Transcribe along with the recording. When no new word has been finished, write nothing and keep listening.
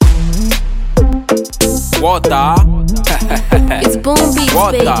Water. It's boom beats,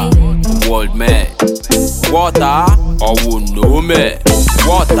 Water. baby. Worldman. Water. Or who know me?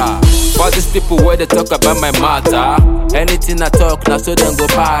 Water. For these people where they talk about my matter, anything I talk now so them go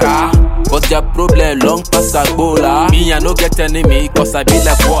para. But their problem long past Ebola. Me I no get enemy cause I be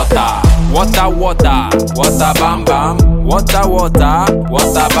like water. Water, water, water bam bam. Water, water,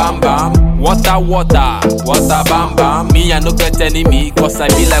 water bam bam. Water, water, water bam bam. Me I no get enemy cause I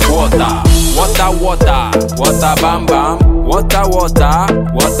be like water. Water, water, water bam bam. Water, water,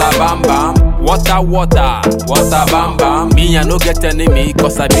 water bam bam. Water, water, water bam bam. Me I no get enemy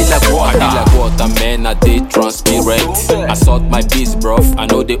cause I be like water. I be like water, man, I dey transparent. I sort my beats, bruv, I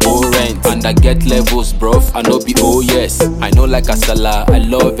know the owe rent. And I get levels, bruv, I know be oh yes. I know like Asala, I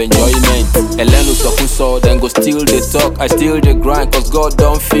love enjoyment. Elenu Sokuso, then go steal the talk. I steal the grind cause God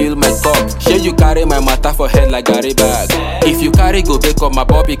don't feel my cup. Share you carry my matter for head like Gary bag. If you carry go back up my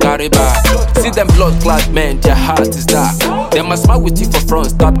Bobby carry back. See them blood clad men, their heart is dark. They must smile with you for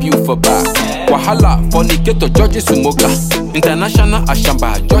front, stab you for back. Wahala, fornicator, Georgie Sumoga. International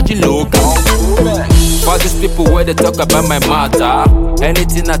Ashamba, Georgie Loga. For these people where they talk about my matter,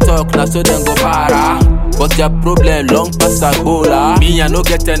 anything I talk now so them go para. But their problem long past Ebola. Me I no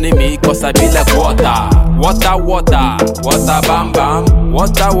get enemy cause I be like water. Water, water, water bam bam.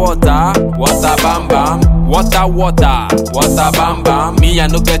 Water, water, water bam bam. Water, water, water bam bam. Me I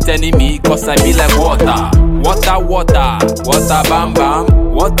no get enemy cause I be like water. Water, water, water bam bam.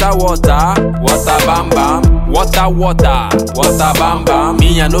 Water, water, water bam bam. Water, water, water bam bam.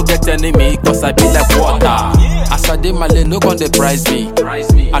 Me I no get enemy cause I be like water. As I dey my lane, no gon' dey price me.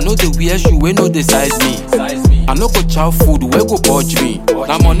 I know the wear shoe, we no dey size me. I no go chow food, we go budge me.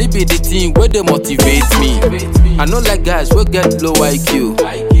 Na money be the thing where they motivate me. I know like guys we get low IQ.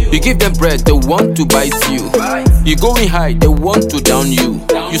 You give them bread, they want to bite you. You going high, they want to down you.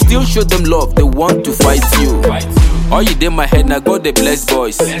 You still show them love, they want to fight you. All you dey my head, now God they bless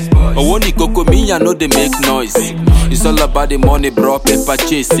boys. But when you coco me, I know they make noise. It's all about the money, bro, paper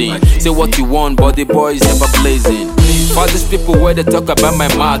chasing. Say what you want, but the boys never blazing. For these people where they talk about my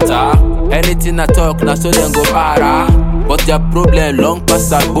matter, anything I talk now so them go para. But their problem long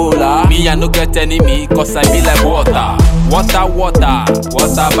past Ebola. Me I no get enemy cause I be like water. Water, water,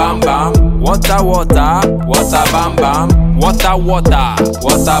 water bam bam. Water, water, water bam bam. Water, water,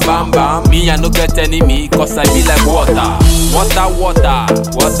 water bam bam. Me I no get enemy cause I be like water. Water, water,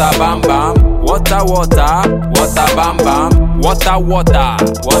 water bam bam. Water, water, water bam bam. Water, water,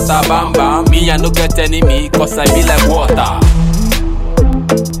 water bam bam. Me I no get enemy cause I be like water.